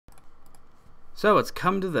So it's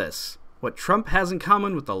come to this. What Trump has in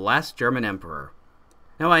common with the last German emperor.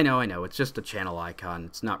 Now, I know, it's just a channel icon.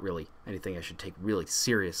 It's not really anything I should take really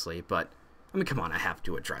seriously, but, I mean, come on, I have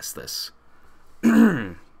to address this.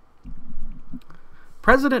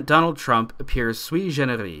 President Donald Trump appears sui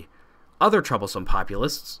generis. Other troublesome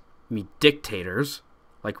populists, dictators,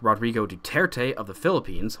 like Rodrigo Duterte of the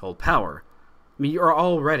Philippines, hold power. I mean, you're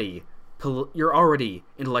already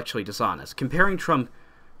intellectually dishonest. Comparing Trump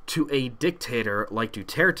to a dictator like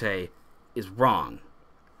Duterte is wrong.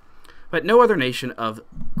 But no other nation of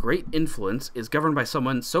great influence is governed by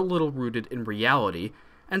someone so little rooted in reality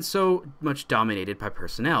and so much dominated by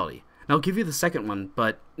personality. And I'll give you the second one,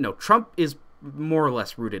 but no, Trump is more or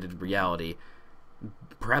less rooted in reality,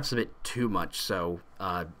 perhaps a bit too much so.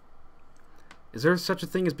 Is there such a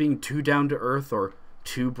thing as being too down to earth or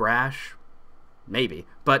too brash? Maybe,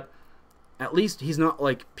 but at least he's not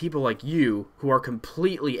like people like you who are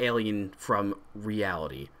completely alien from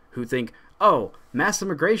reality, who think, oh, mass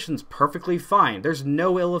immigration's perfectly fine, there's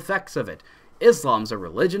no ill effects of it, Islam's a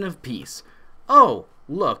religion of peace. Oh,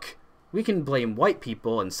 look, we can blame white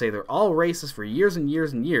people and say they're all racist for years and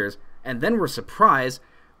years and years, and then we're surprised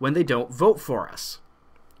when they don't vote for us.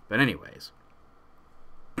 But anyways.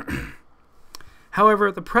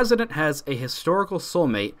 However, the president has a historical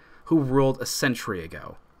soulmate who ruled a century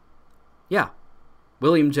ago. Yeah,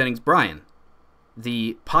 William Jennings Bryan,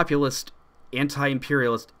 the populist,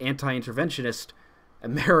 anti-imperialist, anti-interventionist,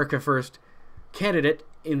 America First candidate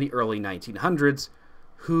in the early 1900s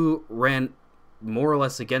who ran more or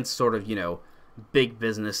less against sort of, big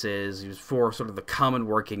businesses. He was for sort of the common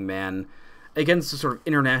working man, against the sort of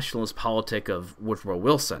internationalist politic of Woodrow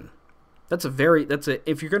Wilson. If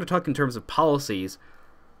you're going to talk in terms of policies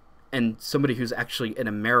and somebody who's actually an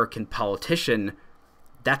American politician,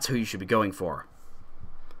 that's who you should be going for.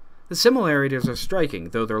 The similarities are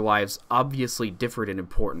striking, though their lives obviously differed in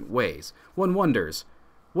important ways. One wonders,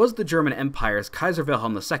 was the German Empire's Kaiser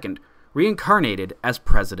Wilhelm II reincarnated as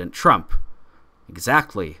President Trump?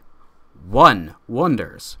 Exactly. One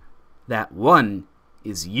wonders. That one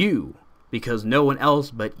is you, because no one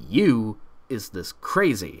else but you is this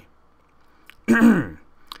crazy.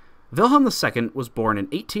 Wilhelm II was born in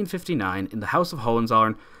 1859 in the House of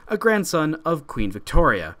Hohenzollern, a grandson of Queen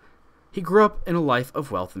Victoria. He grew up in a life of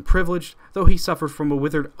wealth and privilege, though he suffered from a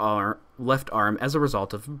withered left arm as a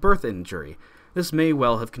result of a birth injury. This may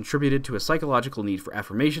well have contributed to a psychological need for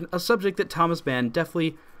affirmation, a subject that Thomas Mann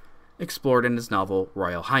deftly explored in his novel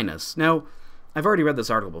Royal Highness. Now, I've already read this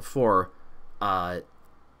article before, and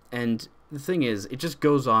the thing is, it just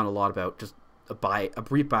goes on a lot about just a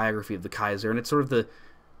brief biography of the Kaiser, and it's sort of the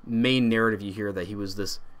main narrative you hear that he was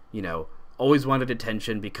this, always wanted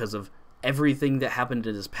attention because of everything that happened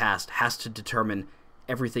in his past has to determine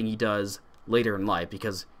everything he does later in life,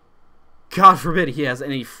 because God forbid he has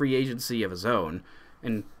any free agency of his own,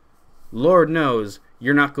 and Lord knows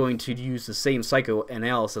you're not going to use the same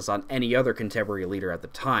psychoanalysis on any other contemporary leader at the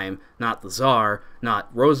time, not the Tsar, not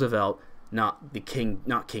Roosevelt, not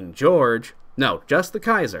King George, no, just the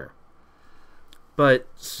Kaiser. But,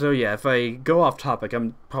 so yeah, if I go off topic,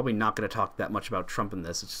 I'm probably not going to talk that much about Trump in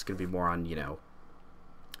this. It's just going to be more on,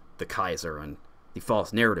 the Kaiser and the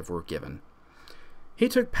false narrative we're given. He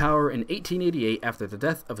took power in 1888 after the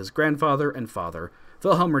death of his grandfather and father.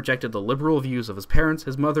 Wilhelm rejected the liberal views of his parents.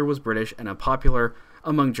 His mother was British and unpopular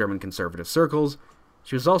among German conservative circles.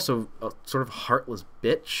 She was also a sort of heartless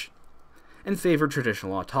bitch and favored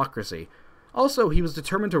traditional autocracy. Also, he was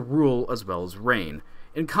determined to rule as well as reign.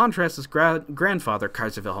 In contrast, his grandfather,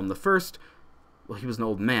 Kaiser Wilhelm I, well, he was an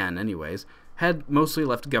old man anyways, had mostly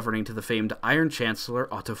left governing to the famed Iron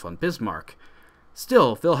Chancellor Otto von Bismarck.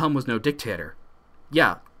 Still, Wilhelm was no dictator.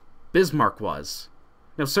 Yeah, Bismarck was.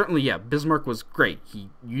 Now, certainly, yeah, Bismarck was great. He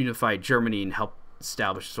unified Germany and helped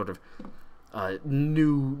establish sort of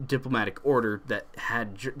new diplomatic order that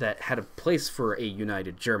had a place for a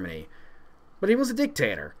united Germany. But he was a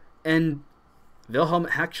dictator, and Wilhelm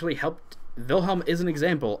actually helped. Wilhelm is an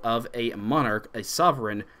example of a monarch, a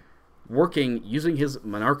sovereign, using his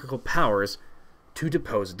monarchical powers to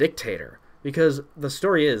depose a dictator. Because the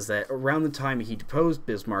story is that around the time he deposed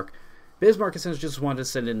Bismarck essentially just wanted to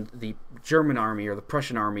send in the German army or the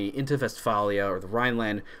Prussian army into Westphalia or the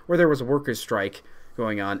Rhineland, where there was a workers' strike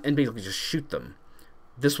going on, and basically just shoot them.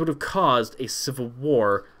 This would have caused a civil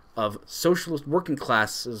war of socialist working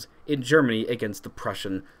classes in Germany against the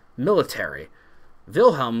Prussian military.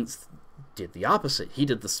 Wilhelm did the opposite. He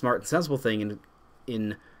did the smart and sensible thing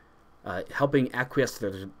in helping acquiesce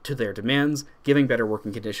to their demands, giving better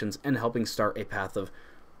working conditions, and helping start a path of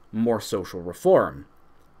more social reform.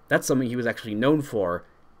 That's something he was actually known for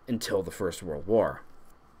until the First World War.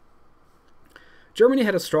 Germany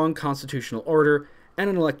had a strong constitutional order and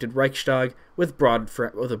an elected Reichstag with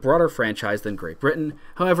a broader franchise than Great Britain.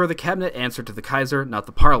 However, the cabinet answered to the Kaiser, not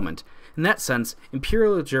the parliament. In that sense,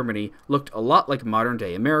 Imperial Germany looked a lot like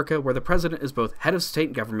modern-day America, where the president is both head of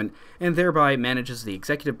state government and thereby manages the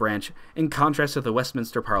executive branch, in contrast to the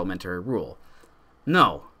Westminster parliamentary rule.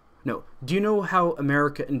 No. Do you know how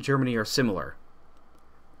America and Germany are similar?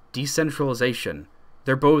 Decentralization.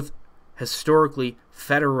 They're both historically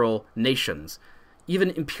federal nations.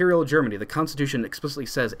 Even Imperial Germany, the Constitution explicitly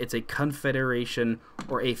says it's a confederation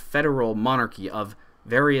or a federal monarchy of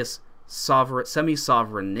various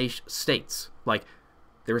semi-sovereign states. Like,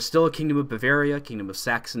 there is still a Kingdom of Bavaria, Kingdom of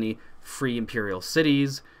Saxony, free imperial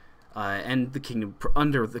cities, and the kingdom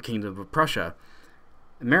under the Kingdom of Prussia.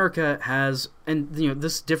 America has, and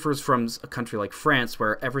this differs from a country like France,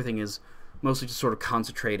 where everything is mostly just sort of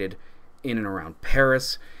concentrated in and around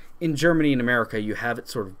Paris. In Germany and America, you have it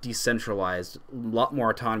sort of decentralized, a lot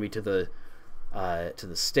more autonomy to the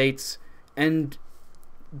states, and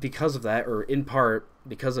because of that, or in part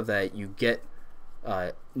because of that, you get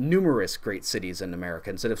numerous great cities in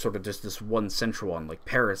America instead of sort of just this one central one like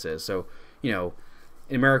Paris is. So, in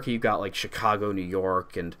America, you've got like Chicago, New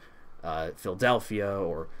York, and Philadelphia,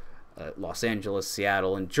 or Los Angeles,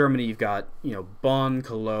 Seattle. In Germany, you've got Bonn,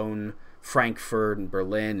 Cologne, Frankfurt, and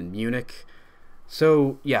Berlin, and Munich.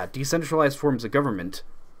 So, yeah, decentralized forms of government,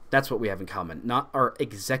 that's what we have in common. Not our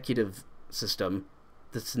executive system.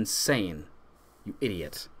 That's insane. You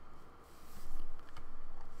idiot.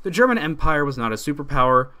 The German Empire was not a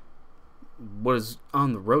superpower, was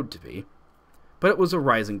on the road to be, but it was a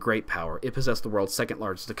rising great power. It possessed the world's second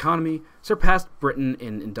largest economy, surpassed Britain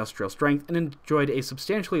in industrial strength, and enjoyed a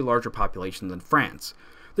substantially larger population than France.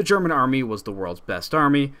 The German army was the world's best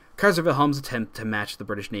army. Kaiser Wilhelm's attempt to match the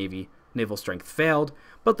British naval strength failed,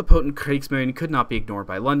 but the potent Kriegsmarine could not be ignored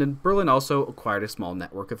by London. Berlin also acquired a small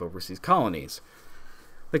network of overseas colonies.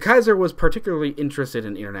 The Kaiser was particularly interested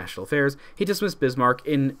in international affairs. He dismissed Bismarck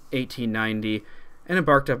in 1890 and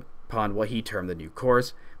embarked upon what he termed the New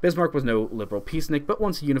Course. Bismarck was no liberal peacenik, but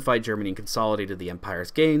once he unified Germany and consolidated the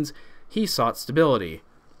empire's gains, he sought stability.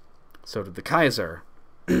 So did the Kaiser.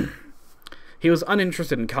 He was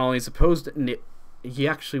uninterested in colonies. He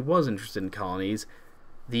actually was interested in colonies.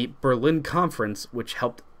 The Berlin Conference, which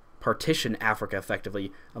helped partition Africa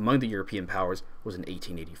effectively among the European powers, was in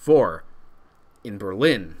 1884. In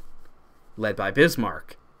Berlin, led by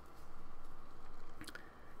Bismarck,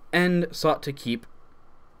 and sought to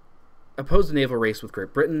oppose the naval race with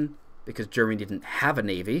Great Britain because Germany didn't have a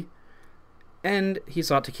navy, and he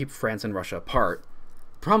sought to keep France and Russia apart.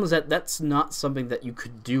 The problem is that that's not something that you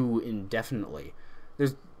could do indefinitely.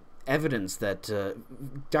 There's evidence that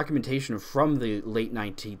documentation from the late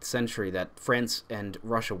 19th century that France and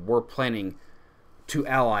Russia were planning to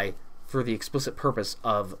ally for the explicit purpose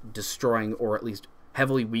of destroying or at least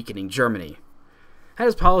heavily weakening Germany. Had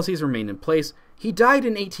his policies remained in place, he died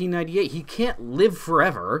in 1898. He can't live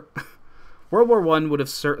forever. World War I would have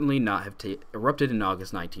certainly not have erupted in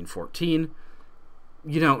August 1914.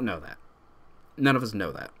 You don't know that. None of us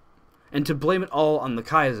know that. And to blame it all on the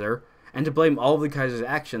Kaiser, and to blame all of the Kaiser's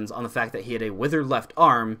actions on the fact that he had a withered left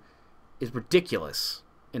arm, is ridiculous,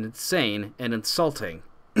 and insane, and insulting.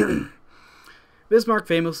 Bismarck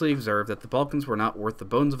famously observed that the Balkans were not worth the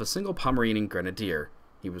bones of a single Pomeranian grenadier.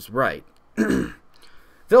 He was right.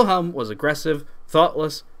 Wilhelm was aggressive,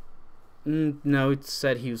 thoughtless. No, it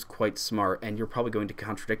said he was quite smart, and you're probably going to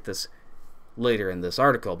contradict this later in this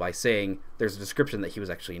article by saying there's a description that he was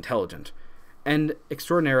actually intelligent, and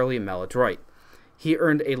extraordinarily maladroit. He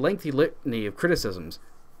earned a lengthy litany of criticisms.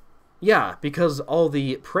 Yeah, because all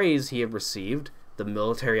the praise he had received, the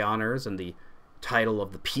military honors and the title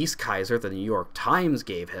of the Peace Kaiser the New York Times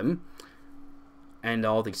gave him, and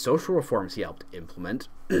all the social reforms he helped implement,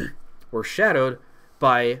 were shadowed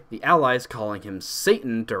by the Allies calling him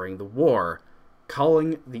Satan during the war,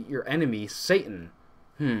 calling your enemy Satan,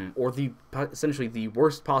 or essentially the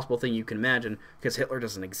worst possible thing you can imagine, because Hitler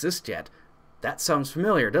doesn't exist yet. That sounds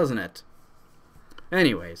familiar, doesn't it?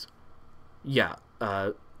 Anyways, yeah,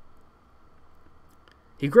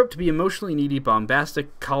 he grew up to be emotionally needy,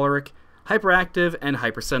 bombastic, choleric, hyperactive, and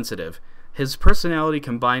hypersensitive. His personality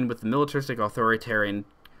combined with the militaristic authoritarian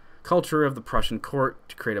culture of the Prussian court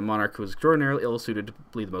to create a monarch who was extraordinarily ill-suited to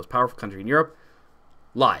be the most powerful country in Europe.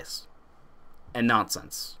 Lies. And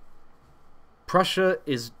nonsense. Prussia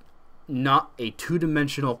is not a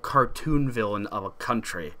two-dimensional cartoon villain of a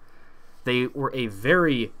country. They were a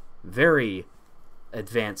very, very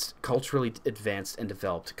advanced, culturally advanced and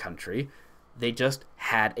developed country. They just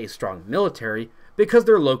had a strong military because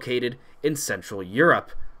they're located in Central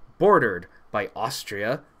Europe, bordered by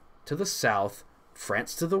Austria to the south,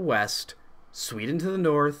 France to the west, Sweden to the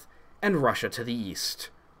north, and Russia to the east.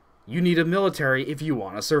 You need a military if you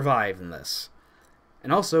want to survive in this.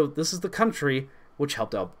 And also, this is the country which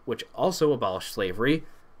also abolished slavery,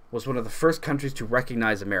 was one of the first countries to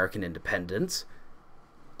recognize American independence,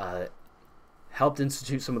 helped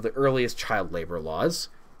institute some of the earliest child labor laws,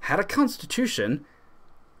 had a constitution,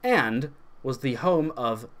 and was the home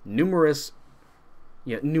of numerous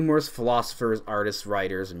philosophers, artists,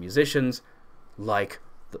 writers, and musicians like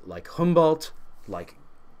Humboldt, like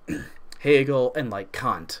Hegel, and like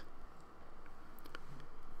Kant.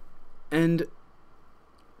 And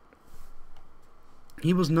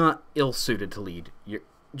he was not ill-suited to lead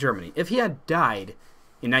Germany. If he had died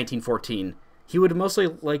in 1914, he would most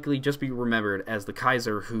likely just be remembered as the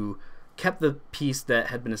Kaiser who kept the peace that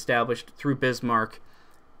had been established through Bismarck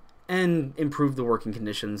and improved the working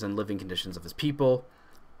conditions and living conditions of his people.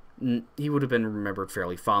 He would have been remembered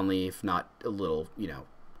fairly fondly, if not a little,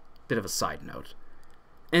 bit of a side note.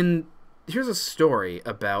 And here's a story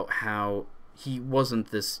about how he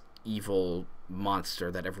wasn't this evil monster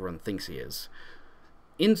that everyone thinks he is.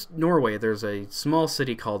 In Norway, there's a small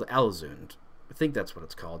city called Alesund, I think that's what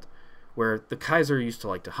it's called, where the Kaiser used to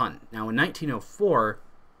like to hunt. Now, in 1904,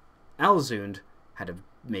 Alesund had a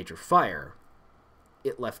major fire.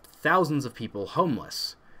 It left thousands of people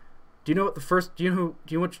homeless. Do you know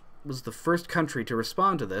what was the first country to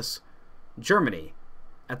respond to this? Germany,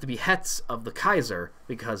 at the behests of the Kaiser,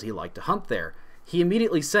 because he liked to hunt there. He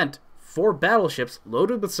immediately sent 4 battleships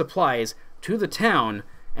loaded with supplies to the town,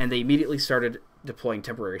 and they immediately started deploying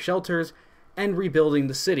temporary shelters and rebuilding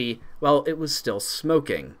the city while it was still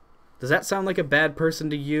smoking. Does that sound like a bad person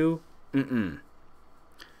to you?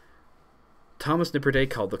 Thomas Nipperdey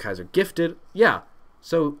called the Kaiser gifted. Yeah,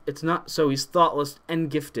 so it's not so he's thoughtless and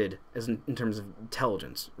gifted as in terms of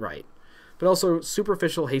intelligence, right? But also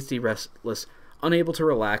superficial, hasty, restless, unable to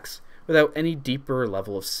relax, without any deeper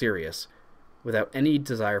level of serious, without any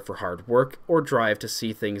desire for hard work or drive to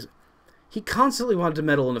see things. He constantly wanted to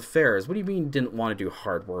meddle in affairs. What do you mean he didn't want to do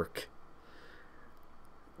hard work?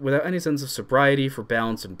 Without any sense of sobriety for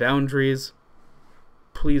balance and boundaries.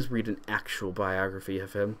 Please read an actual biography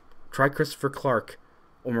of him. Try Christopher Clark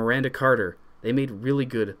or Miranda Carter. They made really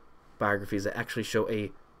good biographies that actually show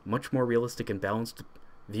a much more realistic and balanced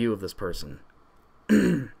view of this person.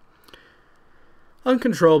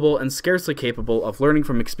 Uncontrollable and scarcely capable of learning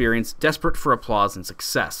from experience, desperate for applause and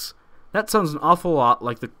success. That sounds an awful lot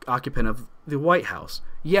like the occupant of the White House.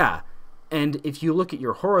 Yeah, and if you look at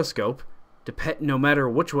your horoscope, no matter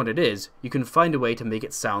which one it is, you can find a way to make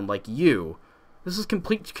it sound like you. This is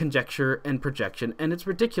complete conjecture and projection, and it's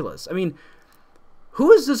ridiculous. I mean,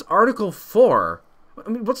 who is this article for? I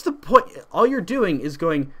mean, what's the point? All you're doing is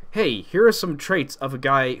going, hey, here are some traits of a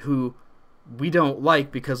guy who we don't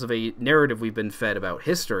like because of a narrative we've been fed about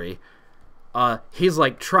history. He's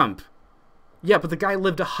like Trump. Yeah, but the guy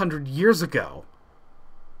lived 100 years ago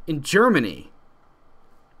in Germany.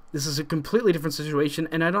 This is a completely different situation,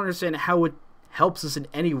 and I don't understand how it helps us in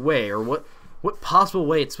any way, or what possible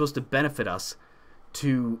way it's supposed to benefit us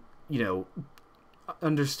to,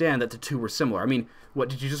 understand that the two were similar. I mean, what,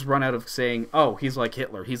 did you just run out of saying, oh, he's like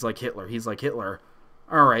Hitler, he's like Hitler, he's like Hitler?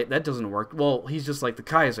 Alright, that doesn't work. Well, he's just like the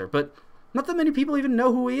Kaiser, but not that many people even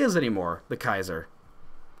know who he is anymore, the Kaiser.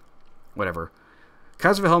 Whatever.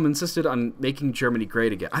 Kaiser Wilhelm insisted on making Germany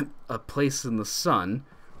great again. A place in the sun,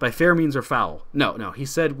 by fair means or foul. No, he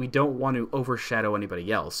said we don't want to overshadow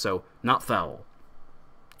anybody else, so not foul.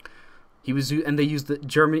 And they used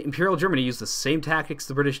Imperial Germany used the same tactics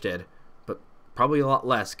the British did, but probably a lot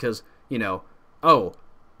less, because,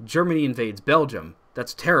 Germany invades Belgium.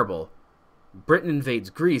 That's terrible. Britain invades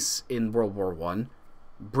Greece in World War I.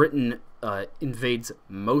 Britain invades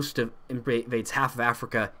half of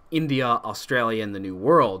Africa, India, Australia, and the New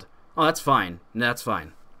World. Oh, that's fine. That's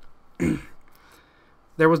fine.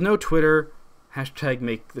 There was no Twitter,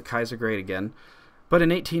 #make the Kaiser great again, but in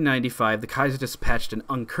 1895 the Kaiser dispatched an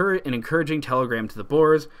encouraging telegram to the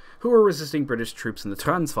Boers who were resisting British troops in the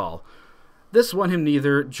Transvaal. This won him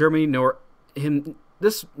neither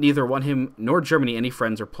won him nor Germany any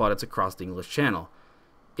friends or plaudits across the English Channel.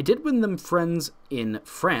 It did win them friends in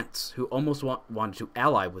France, who almost wanted to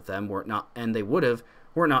ally with them, were it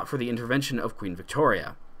not for the intervention of Queen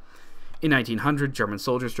Victoria. In 1900, German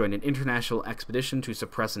soldiers joined an international expedition to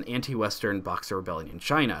suppress an anti-Western Boxer rebellion in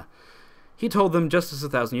China. He told them, just as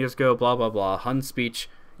 1,000 years ago, blah, blah, blah, Hun speech,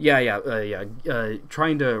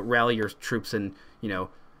 trying to rally your troops and,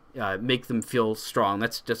 make them feel strong.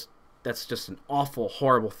 That's just an awful,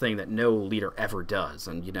 horrible thing that no leader ever does.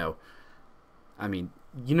 And,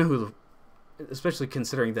 especially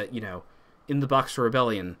considering that, in the Boxer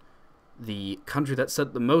Rebellion, The country that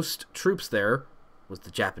sent the most troops there was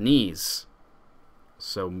the Japanese.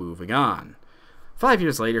 So moving on. 5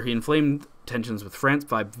 years later, he inflamed tensions with France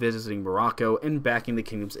by visiting Morocco and backing the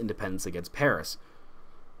kingdom's independence against Paris.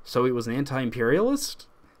 So he was an anti-imperialist?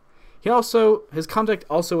 His conduct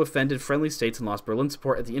also offended friendly states and lost Berlin's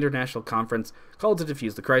support at the international conference called to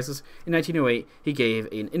defuse the crisis. In 1908, he gave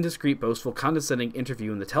an indiscreet, boastful, condescending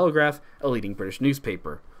interview in The Telegraph, a leading British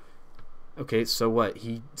newspaper. Okay, so what?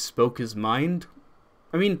 He spoke his mind?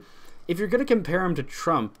 I mean, if you're going to compare him to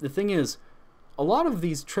Trump, the thing is, a lot of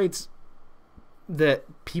these traits that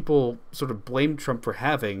people sort of blame Trump for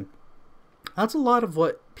having, that's a lot of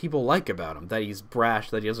what people like about him. That he's brash,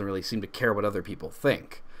 that he doesn't really seem to care what other people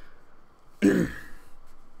think.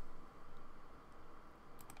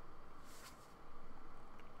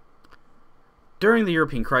 During the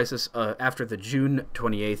European crisis, after the June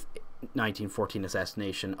 28th, 1914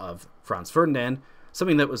 assassination of Franz Ferdinand,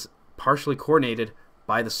 something that was partially coordinated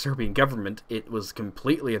by the Serbian government, it was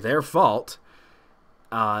completely their fault,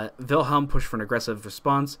 Wilhelm pushed for an aggressive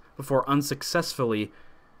response before unsuccessfully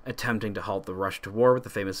attempting to halt the rush to war with the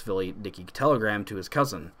famous Vili-Niki telegram to his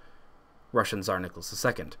cousin, Russian Tsar Nicholas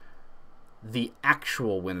II, the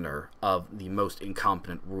actual winner of the most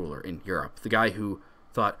incompetent ruler in Europe. The guy who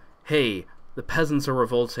thought, hey, the peasants are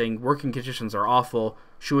revolting, working conditions are awful,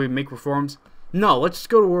 should we make reforms? No, let's just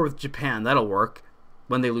go to war with Japan, that'll work.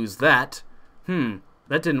 When they lose that, that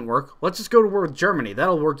didn't work. Let's just go to war with Germany,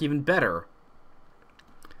 that'll work even better.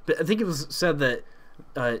 But I think it was said that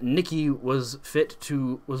Nicky was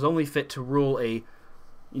only fit to rule an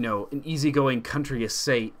easygoing country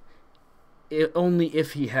estate only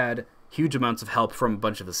if he had huge amounts of help from a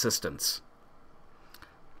bunch of assistants.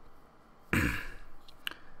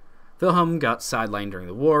 Wilhelm got sidelined during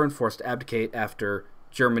the war and forced to abdicate after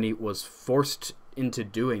Germany was forced into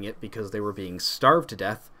doing it because they were being starved to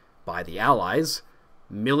death by the Allies.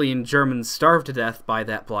 A million Germans starved to death by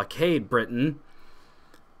that blockade, Britain.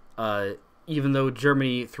 Even though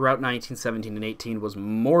Germany throughout 1917 and 18 was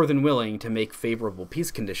more than willing to make favorable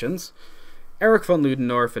peace conditions. Erich von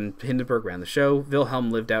Ludendorff and Hindenburg ran the show.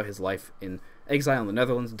 Wilhelm lived out his life in exile in the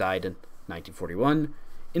Netherlands, died in 1941.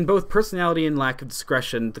 In both personality and lack of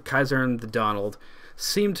discretion, the Kaiser and the Donald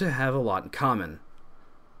seem to have a lot in common.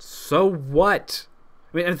 So what?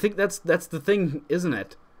 I mean, I think that's the thing, isn't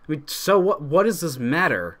it? I mean, so what? What does this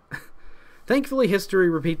matter? Thankfully,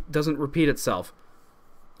 history doesn't repeat itself.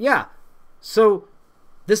 Yeah, so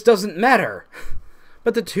this doesn't matter.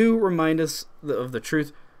 But the two remind us of the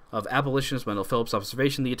truth of abolitionist Wendell Phillips'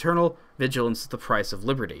 observation, the eternal vigilance is the price of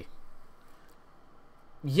liberty.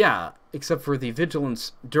 Yeah, except for the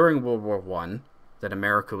vigilance during World War I that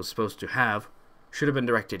America was supposed to have should have been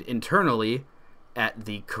directed internally at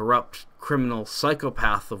the corrupt criminal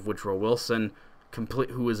psychopath of Woodrow Wilson,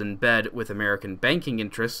 who was in bed with American banking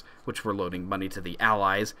interests, which were loaning money to the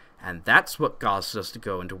Allies, and that's what caused us to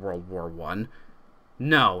go into World War I.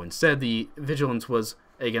 No, instead the vigilance was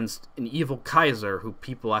against an evil Kaiser who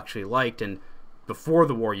people actually liked, and before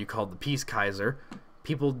the war you called the Peace Kaiser.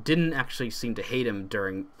 People didn't actually seem to hate him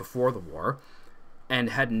before the war, and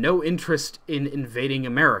had no interest in invading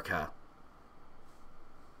America.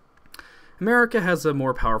 America has a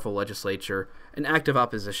more powerful legislature, an active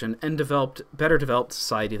opposition, and better developed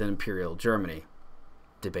society than Imperial Germany.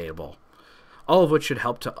 Debatable. All of which should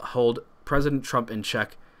help to hold President Trump in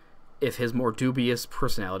check if his more dubious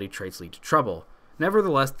personality traits lead to trouble.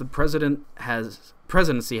 Nevertheless, the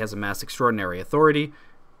presidency has amassed extraordinary authority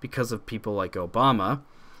because of people like Obama.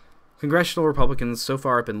 Congressional Republicans so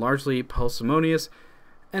far have been largely parsimonious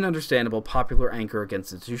and understandable popular anchor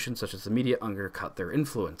against institutions such as the media undercut their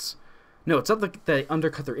influence. No, it's not that they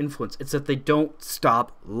undercut their influence, it's that they don't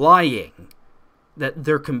stop lying. That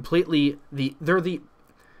they're completely they're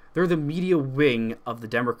the media wing of the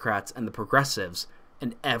Democrats and the progressives,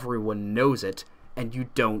 and everyone knows it, and you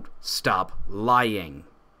don't stop lying.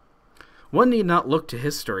 One need not look to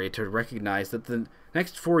history to recognize that the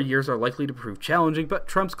next 4 years are likely to prove challenging, but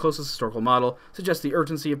Trump's closest historical model suggests the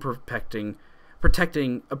urgency of preparing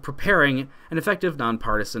an effective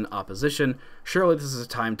nonpartisan opposition. Surely this is a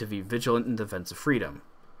time to be vigilant in defense of freedom.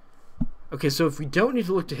 Okay, so if we don't need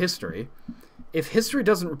to look to history, if history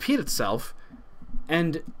doesn't repeat itself,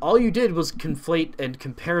 and all you did was conflate and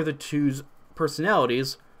compare the two's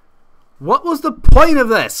personalities, what was the point of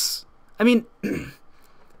this? I mean,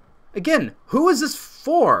 again, who is this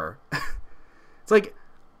for? It's like,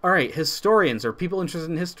 alright, historians or people interested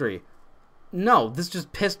in history. No, this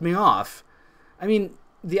just pissed me off. I mean,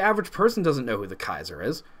 the average person doesn't know who the Kaiser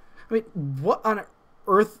is. I mean, what on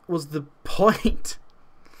earth was the point?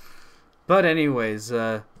 But anyways,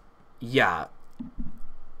 yeah.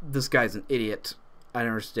 this guy's an idiot. I don't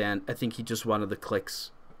understand. I think he just wanted the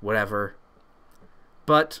clicks. Whatever.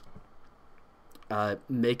 But,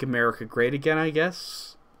 make America great again, I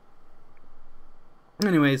guess.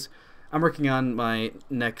 Anyways, I'm working on my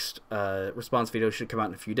next response video. Should come out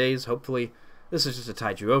in a few days, hopefully. This is just to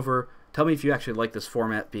tide you over. Tell me if you actually like this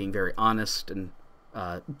format, being very honest and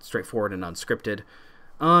straightforward and unscripted.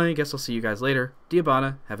 I guess I'll see you guys later.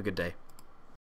 Diabana, have a good day.